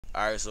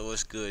Alright, so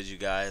what's good, you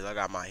guys? I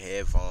got my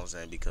headphones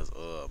in because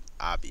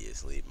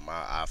obviously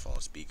my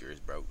iPhone speaker is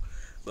broke.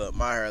 But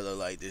my hair look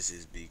like this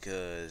is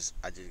because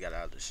I just got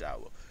out of the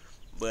shower.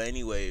 But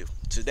anyway,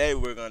 today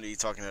we're gonna be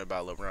talking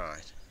about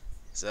LeBron.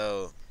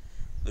 So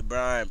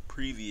LeBron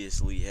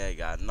previously had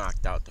got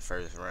knocked out the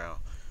first round.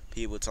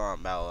 People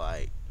talking about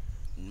like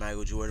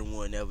Michael Jordan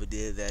would never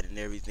did that and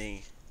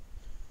everything.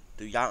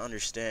 Do y'all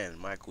understand?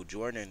 Michael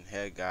Jordan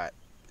had got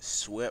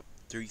swept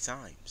 3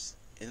 times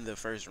in the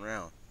first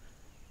round.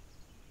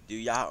 Do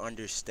y'all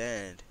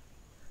understand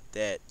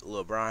that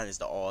LeBron is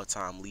the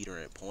all-time leader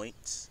in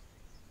points?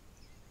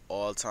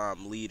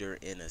 All-time leader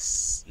in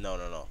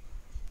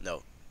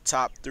no.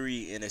 Top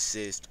 3 in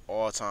assists,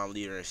 all-time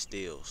leader in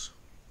steals.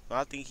 So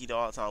I think he's the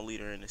all-time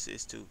leader in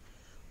assists too.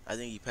 I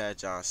think he passed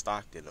John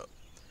Stockton up.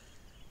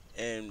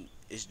 And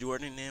is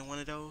Jordan in one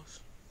of those?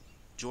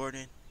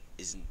 Jordan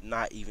is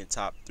not even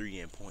top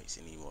 3 in points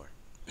anymore.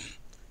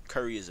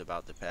 Curry is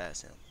about to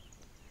pass him.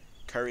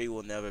 Curry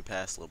will never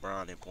pass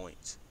LeBron in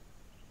points.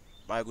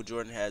 Michael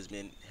Jordan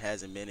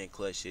hasn't been in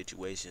clutch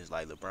situations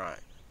like LeBron.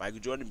 Michael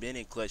Jordan been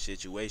in clutch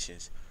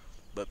situations,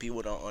 but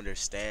people don't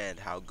understand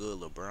how good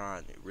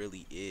LeBron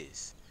really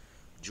is.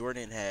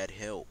 Jordan had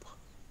help.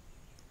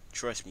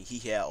 Trust me, he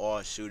had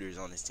all shooters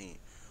on his team.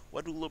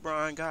 What do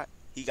LeBron got?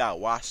 He got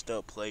washed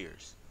up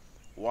players.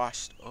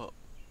 Washed up.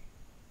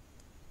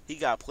 He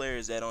got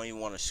players that don't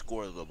even want to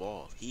score the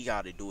ball. He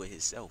got to do it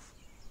himself.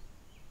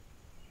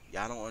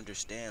 Y'all don't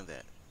understand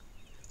that.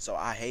 So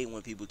I hate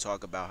when people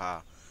talk about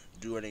how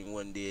Jordan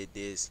one did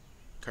this,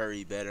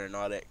 Curry better and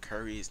all that.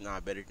 Curry is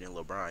not better than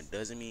LeBron.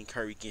 Doesn't mean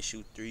Curry can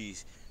shoot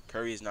threes.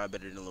 Curry is not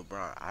better than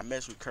LeBron. I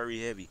mess with Curry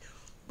heavy,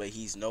 but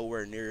he's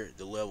nowhere near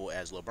the level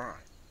as LeBron.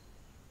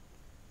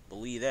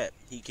 Believe that.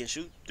 He can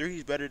shoot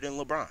threes better than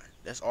LeBron.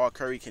 That's all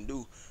Curry can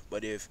do.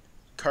 But if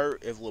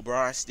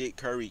LeBron stick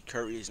Curry,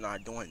 Curry is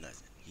not doing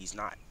nothing. He's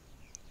not.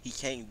 He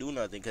can't do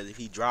nothing because if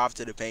he drives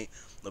to the paint,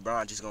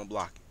 LeBron just gonna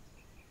block it.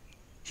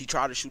 He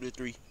try to shoot a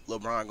three,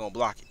 LeBron gonna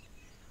block it.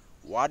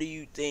 Why do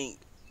you think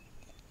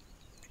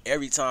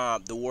every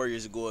time the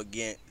Warriors go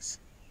against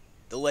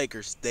the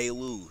Lakers, they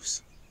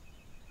lose?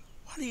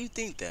 Why do you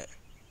think that?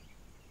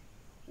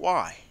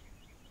 Why?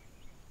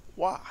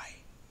 Why?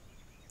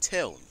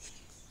 Tell me.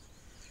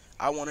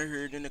 I want to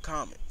hear it in the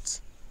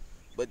comments.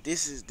 But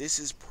this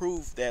is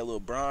proof that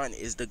LeBron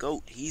is the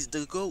GOAT. He's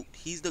the GOAT.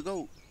 He's the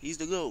GOAT. He's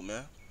the GOAT,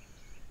 man.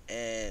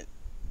 And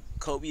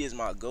Kobe is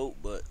my GOAT,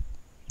 but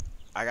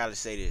I gotta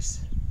say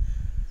this.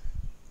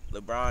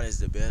 LeBron is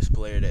the best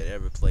player that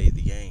ever played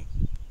the game.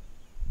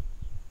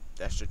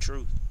 That's the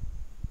truth.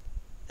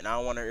 And I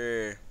don't want to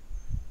hear,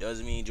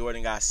 doesn't mean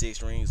Jordan got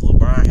 6 rings.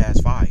 LeBron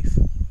has 5.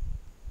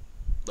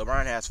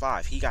 LeBron has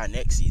 5. He got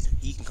next season.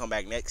 He can come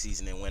back next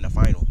season and win a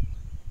final.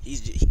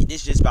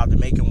 This just about to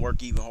make him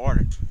work even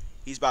harder.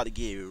 He's about to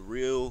get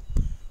real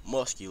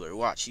muscular.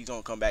 Watch, he's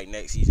going to come back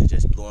next season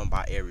just blowing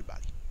by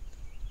everybody.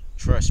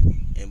 Trust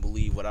me and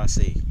believe what I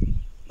say.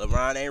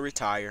 LeBron ain't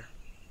retired.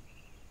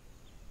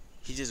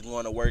 He's just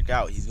going to work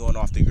out. He's going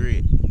off the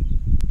grid.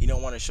 He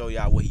don't want to show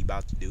y'all what he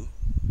about to do.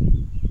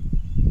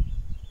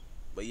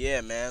 But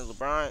yeah, man,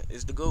 LeBron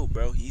is the GOAT,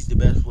 bro. He's the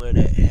best player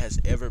that has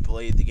ever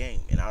played the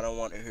game. And I don't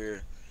want to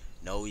hear,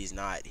 no, he's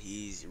not.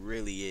 He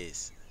really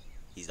is.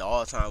 He's the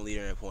all-time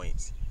leader in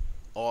points.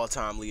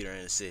 All-time leader in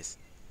assists.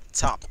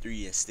 Top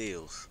 3 in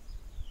steals.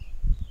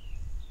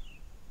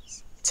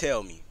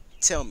 Tell me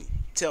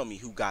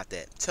who got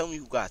that. Tell me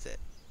who got that.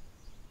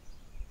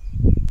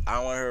 I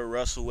don't want to hear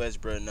Russell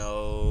Westbrook.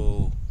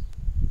 No.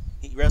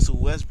 Russell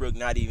Westbrook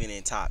not even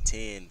in top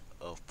 10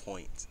 of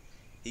points.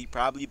 He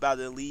probably about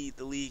to lead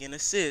the league in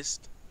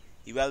assists.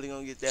 He probably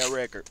going to get that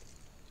record.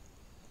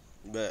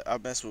 But I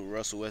mess with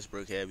Russell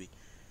Westbrook heavy.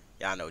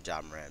 Y'all know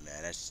Ja Morant,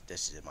 man. That's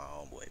just my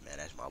homeboy, man.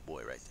 That's my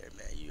boy right there,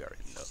 man. You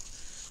already know.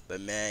 But,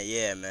 man,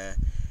 yeah, man.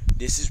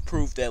 This is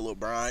proof that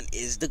LeBron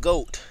is the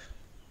GOAT.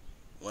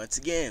 Once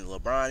again,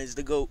 LeBron is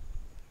the GOAT.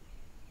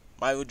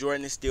 Michael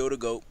Jordan is still the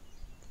GOAT.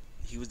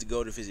 He was the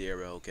GOAT of his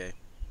era, okay?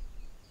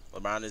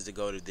 LeBron is the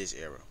GOAT of this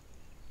era.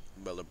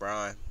 But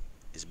LeBron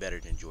is better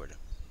than Jordan.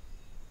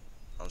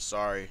 I'm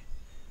sorry,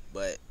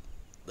 but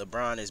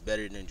LeBron is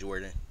better than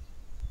Jordan.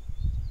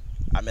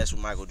 I mess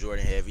with Michael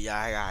Jordan heavy.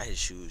 I got his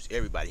shoes.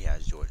 Everybody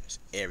has Jordans.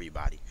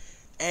 Everybody.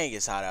 Dang,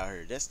 it's hot out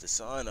here. That's the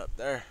sun up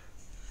there.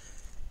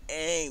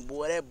 Dang,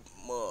 boy, that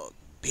mug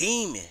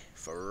beaming.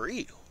 For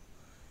real.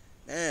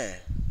 Man.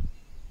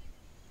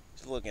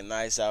 It's looking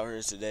nice out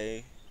here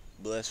today.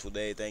 Blessful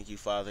day. Thank you,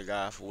 Father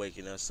God, for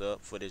waking us up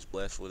for this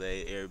blessful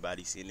day.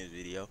 Everybody seeing this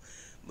video.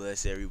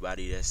 Bless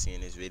everybody that's seeing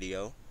this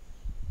video.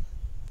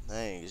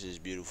 Dang, it's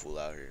just beautiful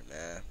out here,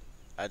 man.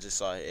 I just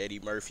saw an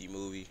Eddie Murphy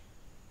movie.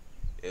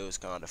 It was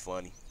kind of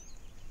funny.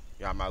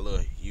 Got my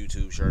little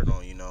YouTube shirt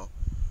on, you know.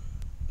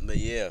 But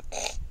yeah,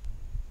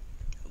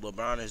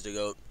 LeBron is the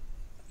GOAT.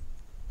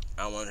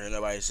 I don't want to hear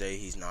nobody say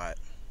he's not.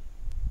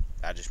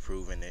 I just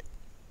proven it.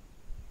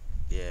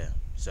 Yeah,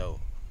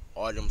 so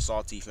all them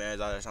salty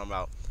fans out there talking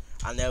about,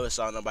 I never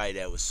saw nobody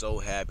that was so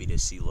happy to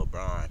see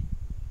LeBron.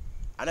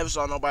 I never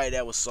saw nobody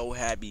that was so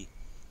happy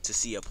to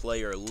see a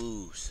player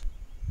lose.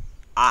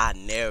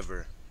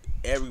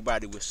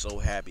 Everybody was so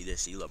happy to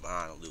see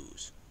LeBron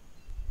lose.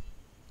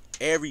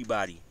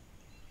 Everybody.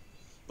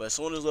 But as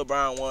soon as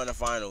LeBron won the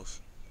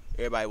finals,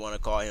 everybody want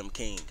to call him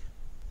king.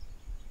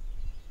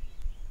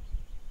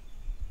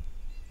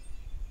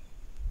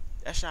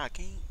 That's y'all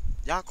king.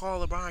 Y'all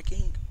call LeBron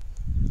king.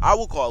 I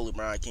will call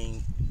LeBron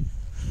king.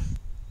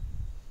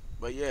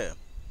 But yeah,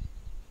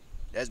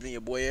 that's been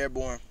your boy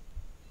Airborne.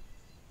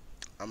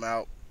 I'm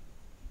out.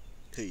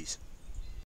 Peace.